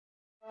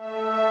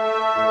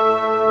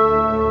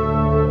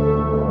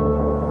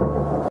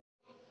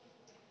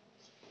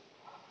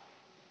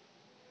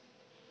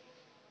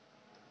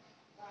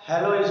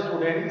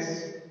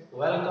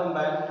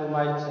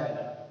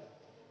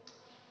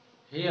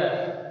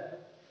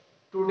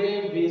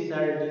Today we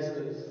shall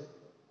discuss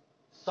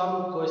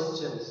some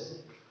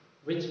questions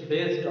which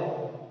based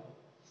on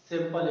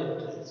simple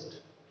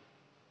interest.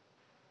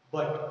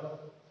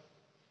 But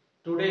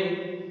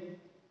today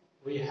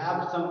we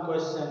have some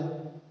questions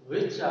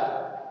which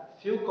are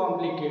few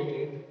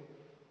complicated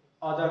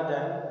other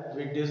than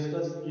we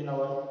discussed in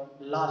our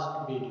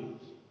last videos.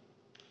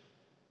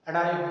 And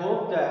I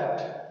hope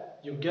that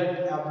you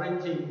get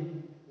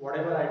everything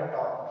whatever I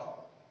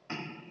taught.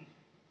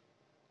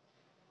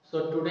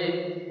 So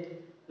today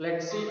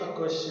let's see a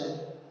question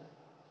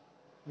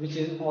which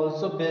is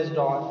also based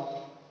on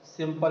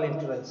simple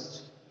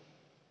interest.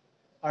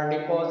 A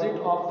deposit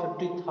of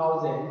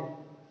 50,000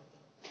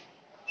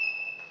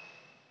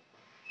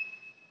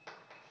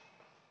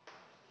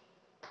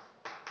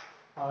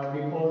 a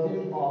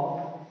deposit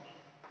of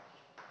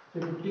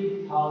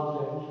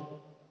 50,000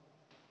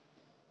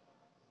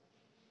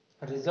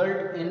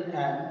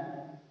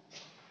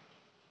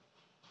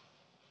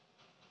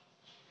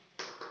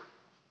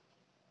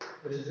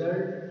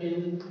 result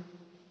in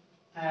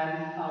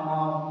an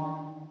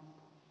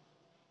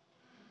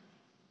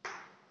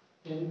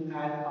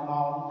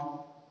amount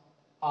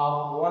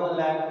of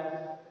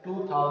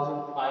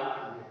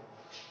 1,02,500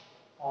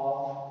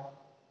 of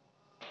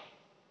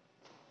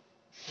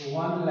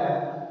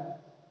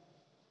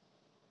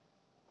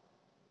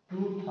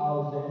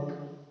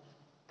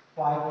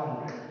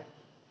 1,02,500.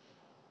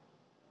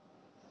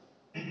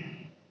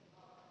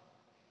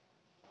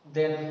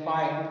 Then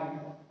find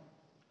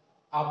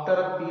after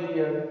a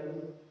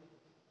period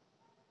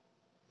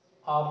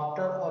of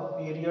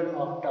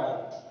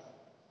time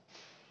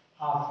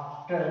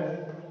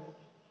after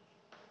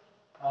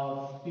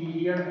a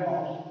period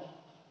of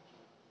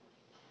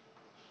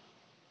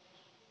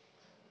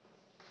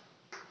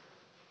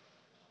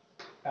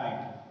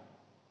time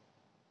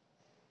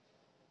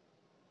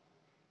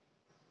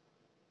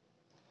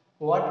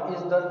what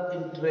is the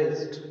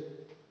interest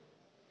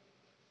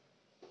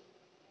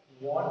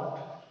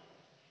what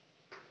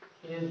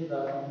is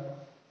the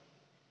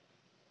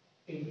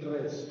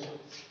interest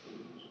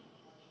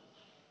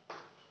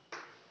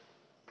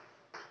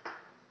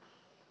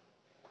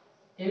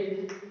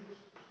if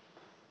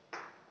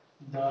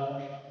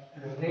the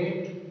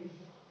rate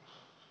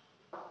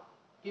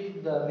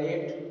if the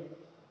rate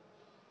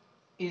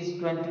is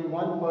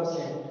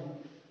 21%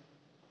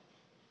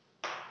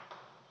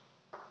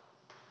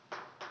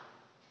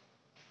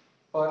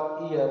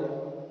 per year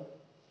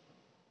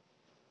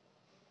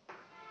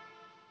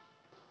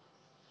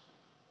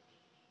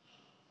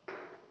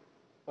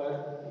per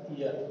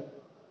year.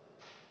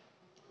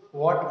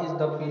 What is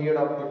the period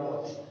of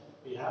deposit?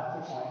 We have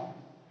to find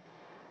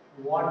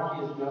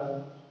what is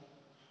the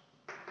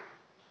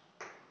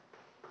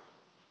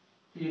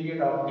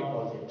period of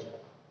deposit.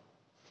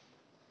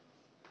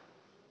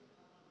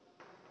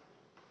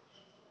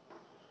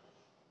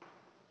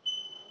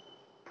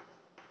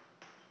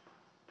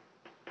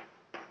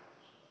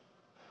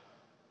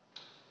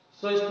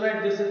 So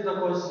student, this is the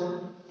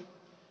question,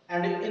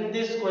 and in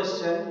this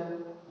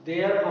question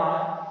there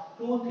are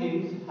two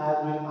things has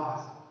been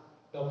asked.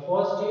 The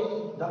first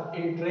is the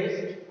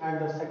interest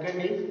and the second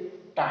is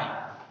time.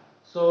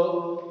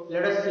 So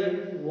let us see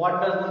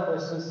what does the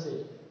question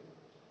say.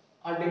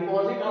 A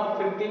deposit of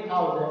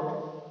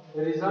 50,000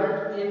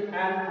 result in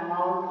an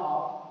amount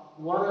of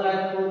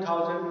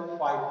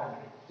 1,02,500.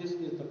 This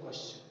is the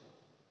question.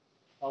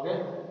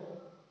 Okay?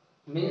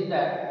 Means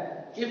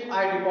that if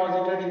I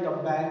deposited in the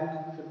bank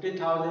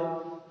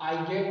 50,000,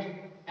 I get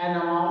an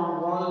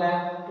amount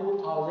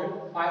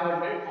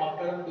 1,02,500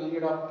 after a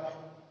period of time.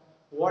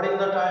 What is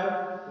the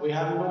time? We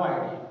have no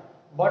idea.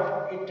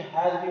 But it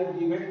has been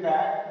given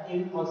that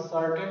in a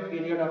certain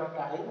period of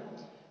time,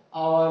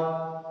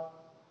 our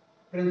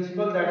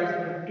principal, that is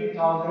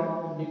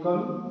 50,000,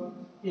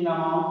 become in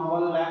amount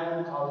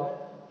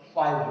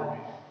 1,02,500.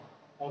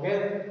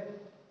 Okay?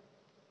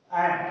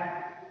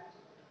 And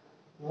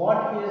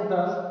what is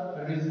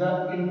the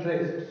result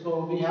interest?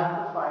 So we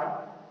have to find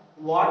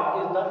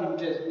what is the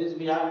interest. Means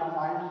we have to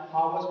find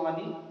how much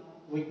money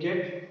we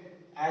get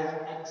as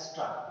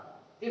extra.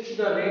 If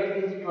the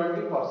rate is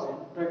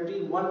 20%,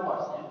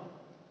 21%,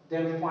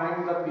 then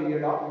find the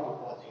period of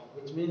deposit,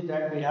 which means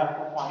that we have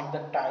to find the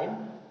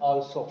time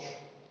also.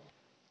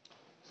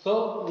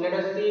 So let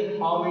us see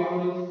how we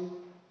do this.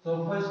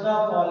 So first of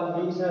all,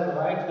 we shall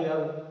write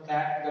here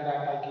that the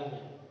data given.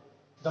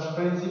 The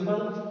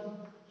principal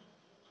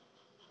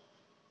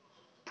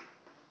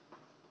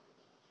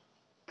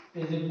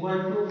is equal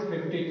to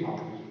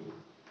 50,000.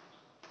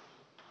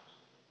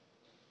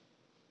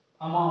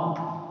 Amount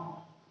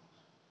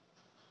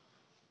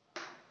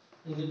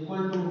is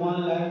equal to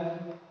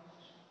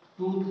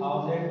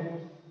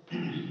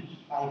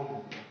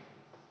 1,02,500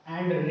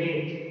 and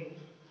rate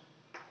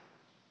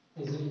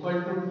is equal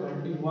to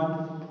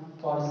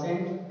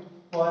 21%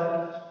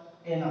 per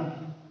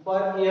annum.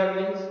 Per year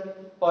means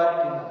per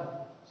annum.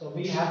 So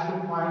we have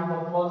to find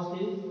the first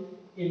is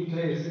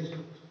interest.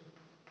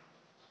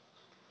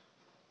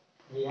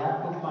 We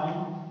have to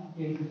find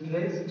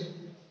interest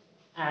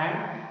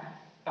and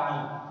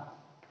time.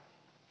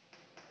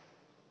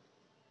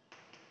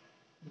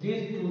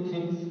 These two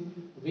things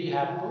we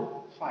have to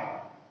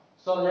find.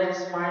 So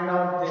let's find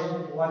out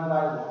them one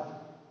by one.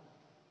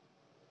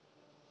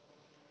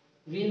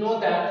 We know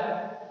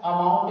that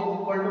amount is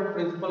equal to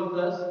principal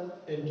plus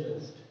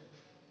interest.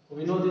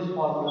 We know this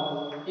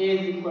formula. A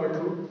is equal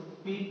to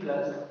P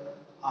plus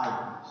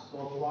I. So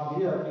from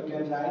here we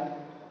can write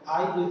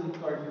I is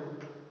equal to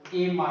A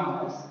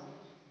minus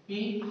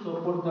P. So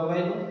put the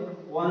value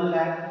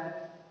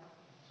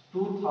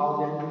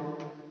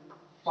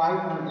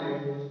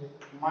 1,02,500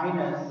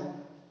 minus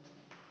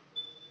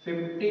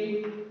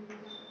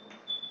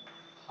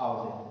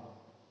 50,000.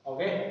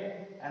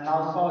 Okay, and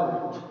now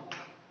solve it.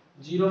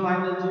 0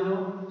 minus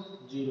 0,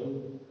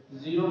 0.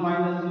 0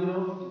 minus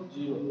 0,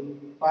 0.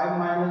 5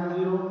 minus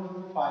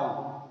 0,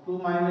 5. 2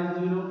 minus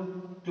 0,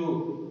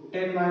 2.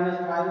 10 minus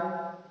 5,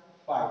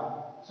 5.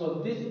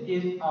 So this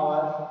is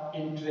our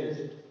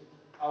interest.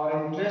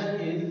 Our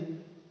interest is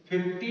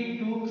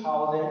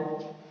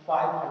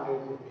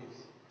 52,500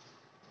 rupees.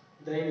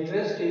 The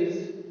interest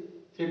is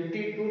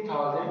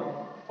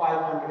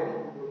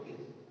 52,500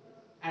 rupees.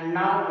 And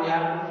now we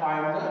have to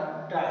find the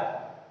time.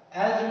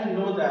 As we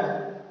know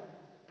that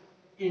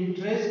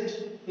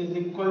interest is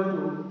equal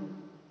to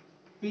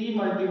P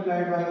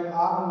multiplied by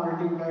R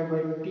multiplied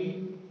by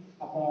T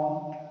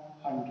upon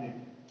 100.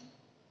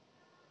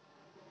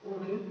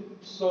 Okay.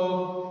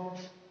 So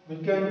we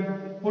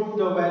can put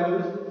the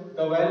values.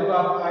 The value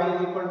of I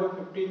is equal to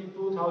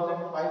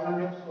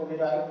 52,500. So we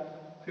write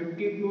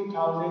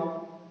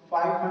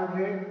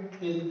 52,500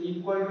 is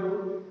equal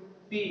to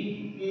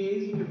P. P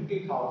is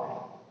 50,000.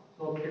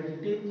 So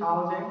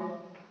 50,000.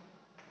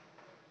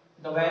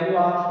 The value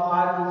of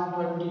R is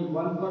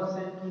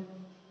 21%.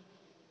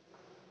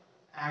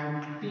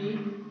 And T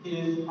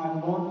is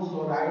unknown,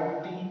 so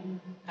write T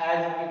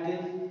as it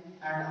is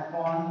and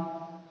upon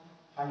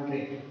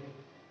 100.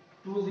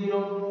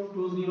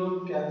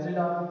 20 cancel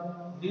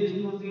out.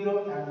 These 20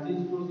 and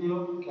these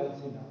 20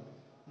 cancel out.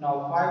 Now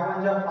 5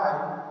 ones are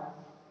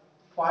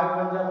 5, 5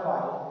 ones are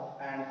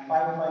 5 and 5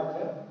 fives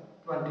are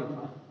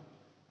 25.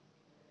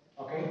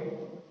 Okay.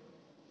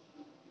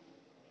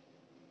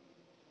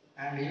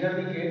 And here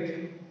we get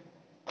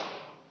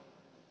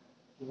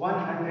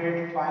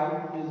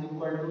 105 is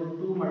equal to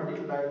 2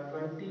 multiplied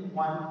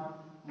 21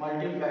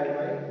 multiplied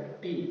by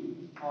T,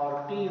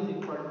 or T is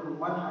equal to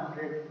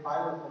 105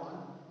 upon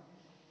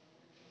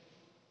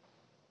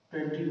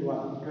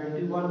 21.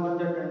 21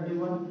 ones are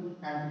 21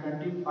 and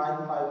 25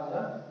 fives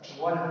are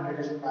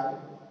 105,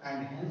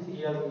 and hence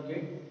here we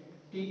get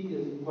T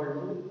is equal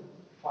to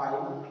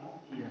 5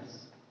 years.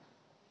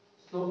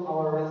 So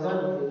our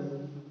result is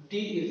T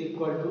is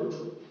equal to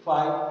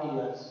 5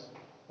 years.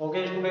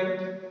 Okay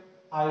students,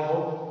 I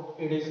hope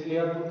it is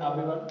clear to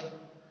everyone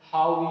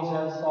how we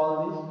shall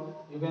solve this.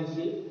 You can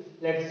see,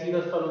 let's see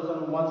the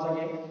solution once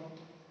again.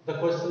 The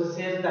question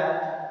says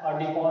that a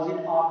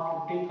deposit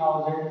of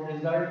 50,000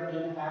 result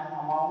in an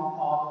amount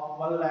of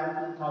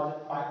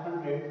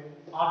 1,02,500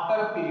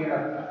 after a period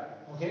of time.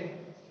 Okay.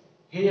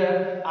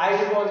 Here I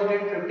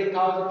deposited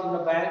 50,000 in the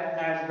bank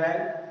and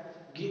bank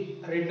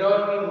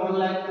return me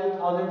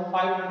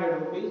 1,02,500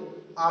 rupees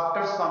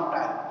after some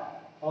time.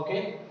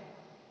 Okay.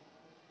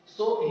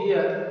 So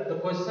here the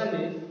question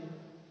is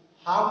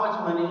how much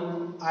money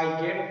I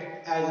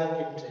get as an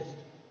interest.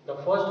 The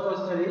first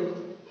question is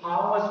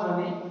how much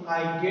money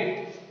I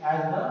get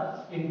as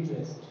the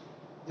interest.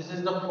 This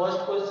is the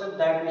first question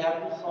that we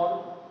have to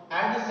solve.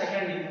 And the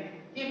second is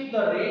if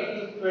the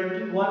rate is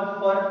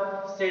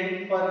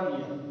 21% per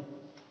year.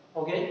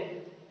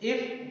 Okay,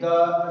 if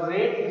the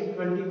rate is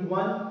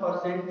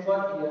 21% per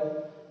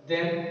year,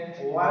 then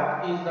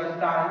what is the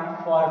time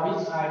for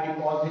which I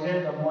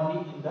deposited the money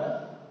in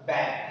the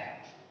bank?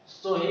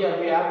 So here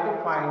we have to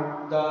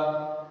find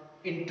the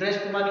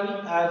interest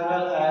money as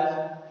well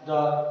as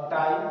the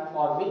time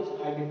for which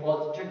I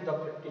deposited the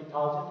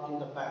 50,000 in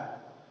the bank.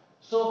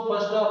 So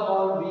first of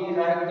all, we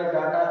write the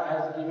data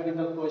as given in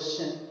the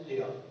question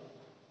here.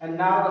 And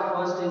now the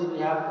first is we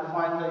have to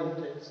find the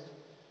interest.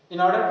 In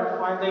order to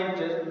find the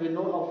interest, we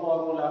know a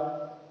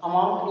formula.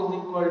 Amount is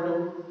equal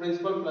to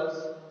principal plus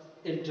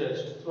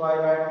interest. So I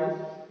write this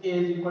A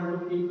is equal to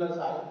P plus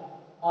I.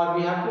 Or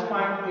we have to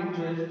find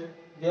interest.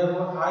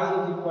 Therefore, I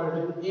is equal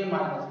to A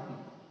minus P.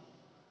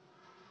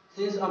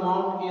 Since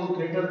amount is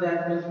greater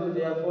than principal,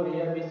 therefore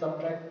here we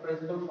subtract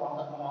principal from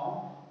the amount,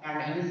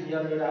 and hence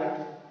here we write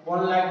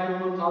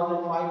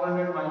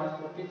 1,02,500 minus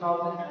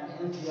 50,000, and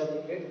hence here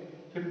we get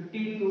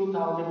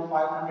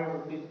 52,500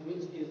 rupees,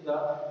 which is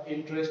the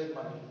interest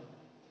money.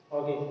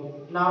 Okay.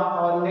 Now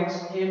our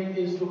next aim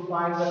is to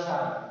find the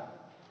time.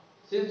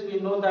 Since we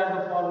know that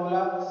the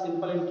formula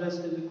simple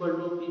interest is equal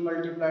to P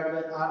multiplied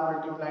by R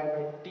multiplied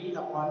by T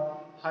upon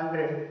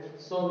 100.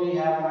 So we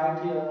have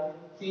right here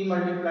P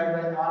multiplied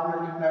by R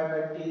multiplied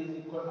by T is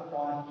equal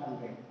upon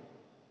 100.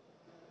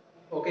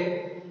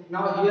 Okay.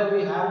 Now here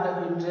we have the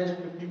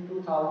interest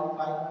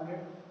 52,500.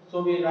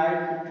 So we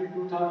write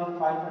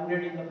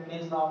 52,500 in the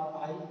place of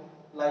I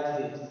like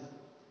this.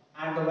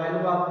 And the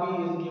value of P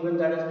is given,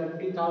 that is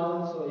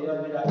 50,000. So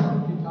here we write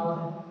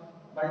 50,000.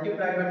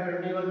 multiplied by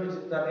 21, which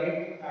is the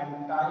rate,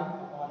 and time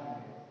upon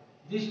 100.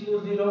 These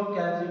two zero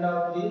cancel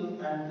out this,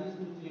 and these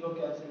two zero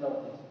cancel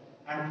out this.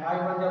 And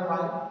 5 1 are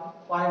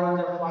 5, 5 1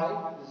 are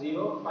 5,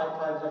 0, 5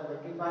 5 are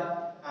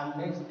 25. And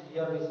next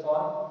here we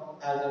solve.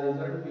 As a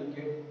result, we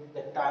get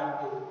the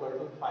time is equal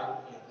to 5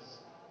 years.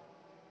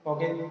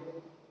 Okay.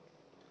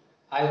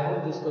 I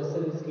hope this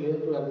question is clear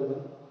to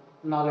everyone.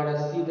 Now let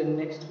us see the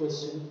next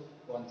question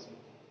once again.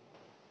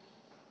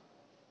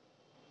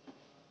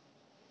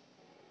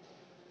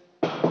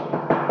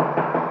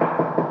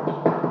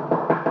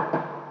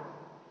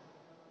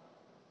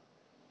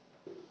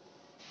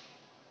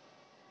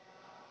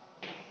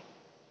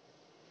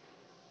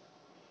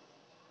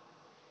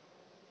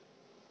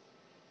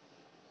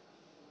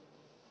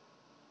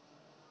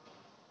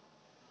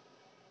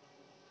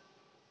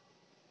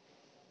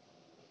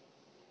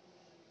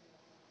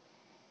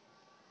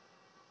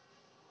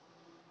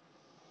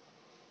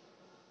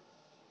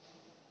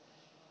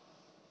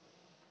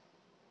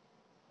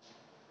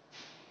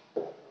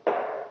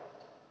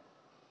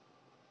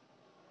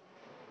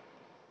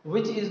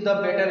 Which is the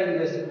better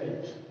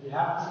investment? We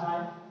have to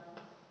find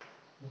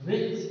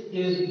which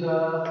is the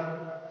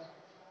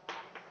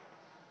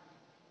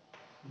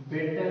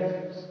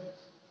better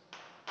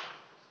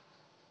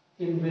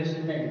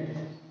investment.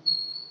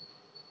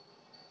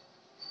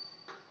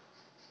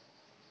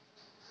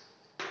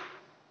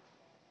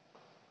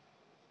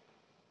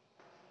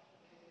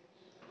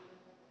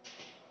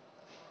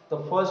 The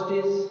first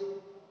is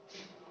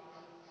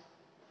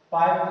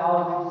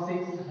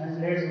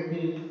 5,600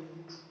 rupees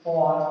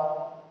for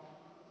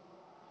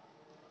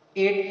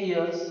 8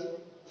 years.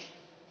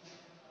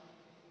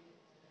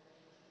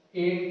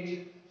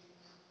 8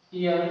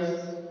 years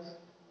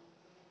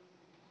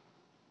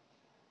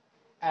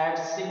at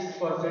 6%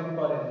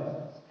 per annum.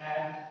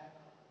 At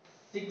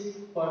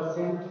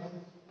 6%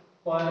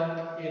 per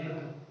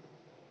annum.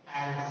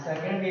 And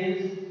second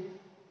is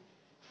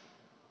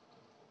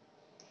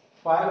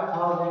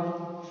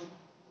 5,000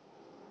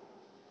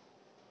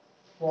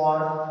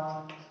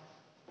 for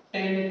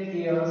 10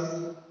 years.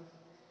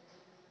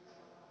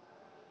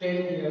 10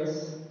 years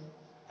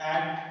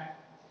at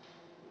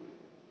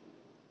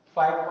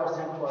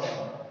 5% per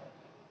annum.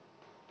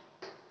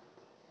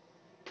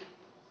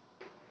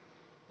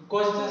 The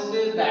question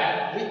says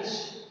that which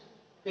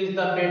is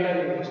the better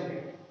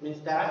investment?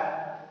 Means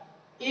that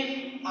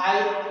if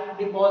I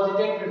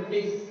deposited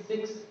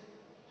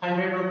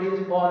 5,600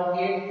 rupees for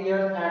 8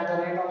 years at the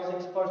rate of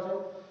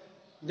 6%,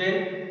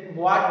 then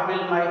what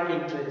will my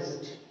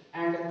interest?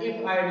 And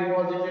if I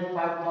deposited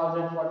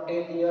 5,000 for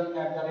 10 years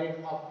at the rate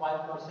of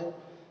 5%,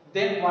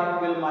 then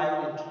what will my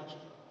interest?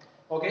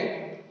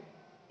 Okay.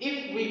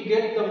 If we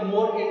get the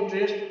more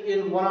interest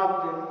in one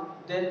of them,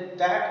 then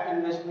that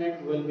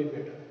investment will be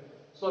better.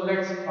 So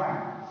let's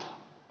find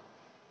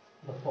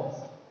the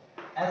first.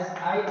 As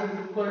I is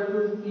equal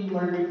to P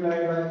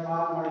multiplied by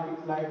R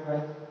multiplied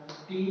by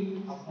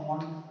T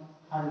upon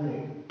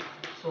 100.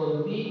 So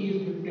the P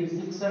is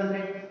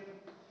 5,600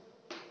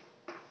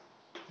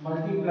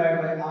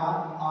 multiplied by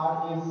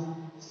R is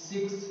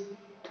 6,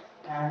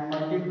 and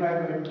multiplied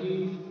by T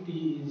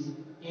is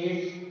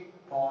 8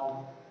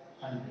 upon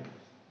 100.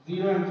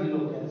 0 and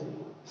 0 cancel.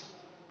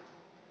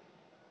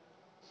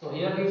 So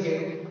here we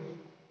get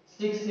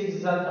 6 6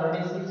 is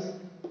 36,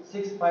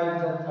 6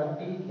 5 is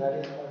 30, that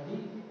is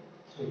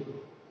 33.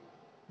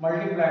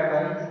 Multiplied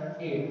by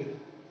 8.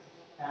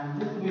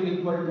 And this will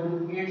equal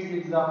to 8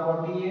 6 is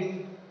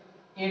 48,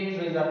 8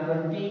 3 is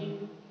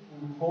 20,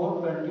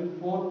 4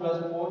 24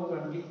 plus 4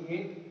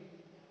 28,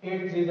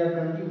 8 3 is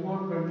 24,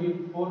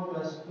 24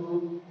 plus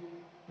 2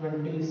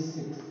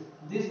 26.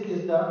 This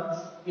is the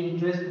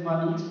interest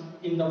money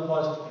in the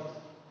first case.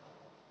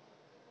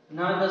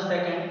 Now the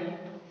second,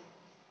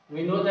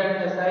 we know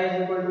that SI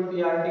is equal to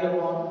PRT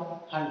upon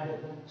 100.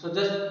 So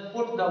just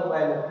put the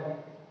value.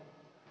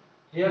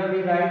 Here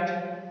we write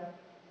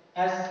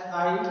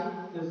SI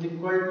is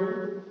equal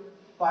to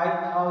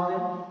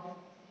 5,000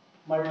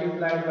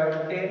 multiplied by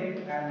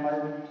 10 and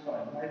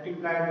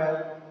multiplied by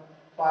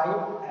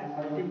 5 and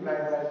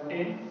multiplied by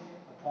 10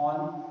 upon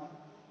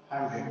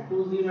 100.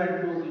 2 0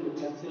 and 2 0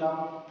 cancel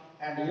out,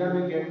 and here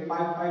we get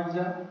 5 5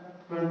 0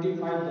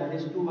 25, that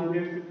is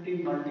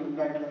 250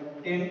 multiplied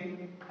by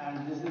 10,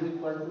 and this is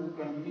equal to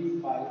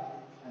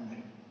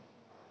 2,500.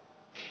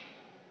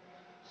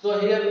 So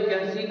here you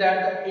can see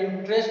that the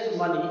interest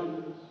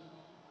money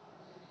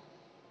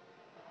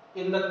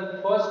in the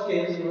first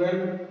case,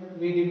 when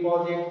we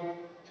deposit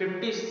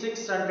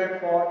 5,600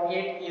 for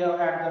 8 years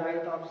at the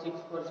rate of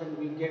 6%,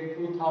 we get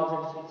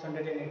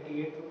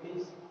 2,688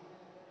 rupees.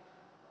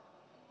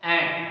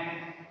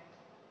 And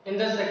in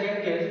the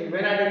second case,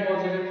 when I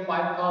deposited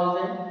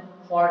 5,000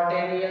 for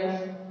 10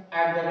 years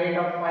at the rate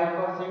of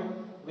 5%,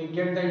 we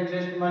get the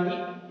interest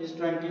money is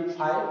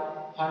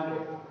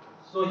 2,500.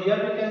 So here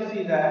we can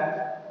see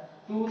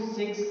that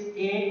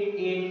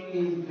 2,688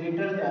 is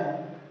greater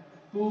than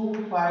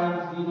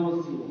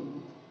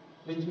 2,500,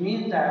 which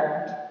means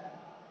that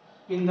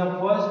in the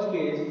first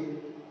case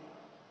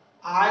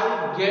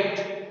I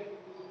get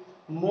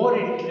more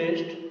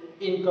interest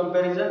in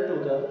comparison to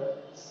the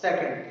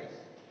second case.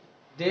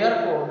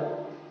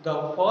 Therefore,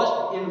 the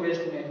first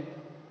investment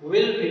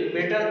will be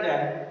better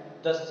than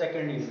the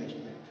second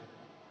investment.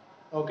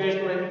 Okay,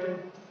 student?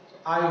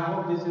 I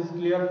hope this is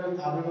clear with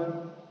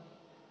everyone.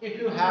 If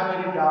you have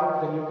any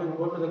doubt, then you can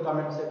go to the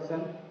comment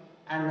section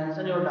and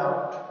mention your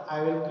doubt.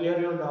 I will clear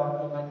your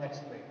doubt in my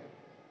next video.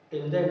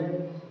 Till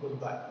then,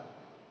 goodbye.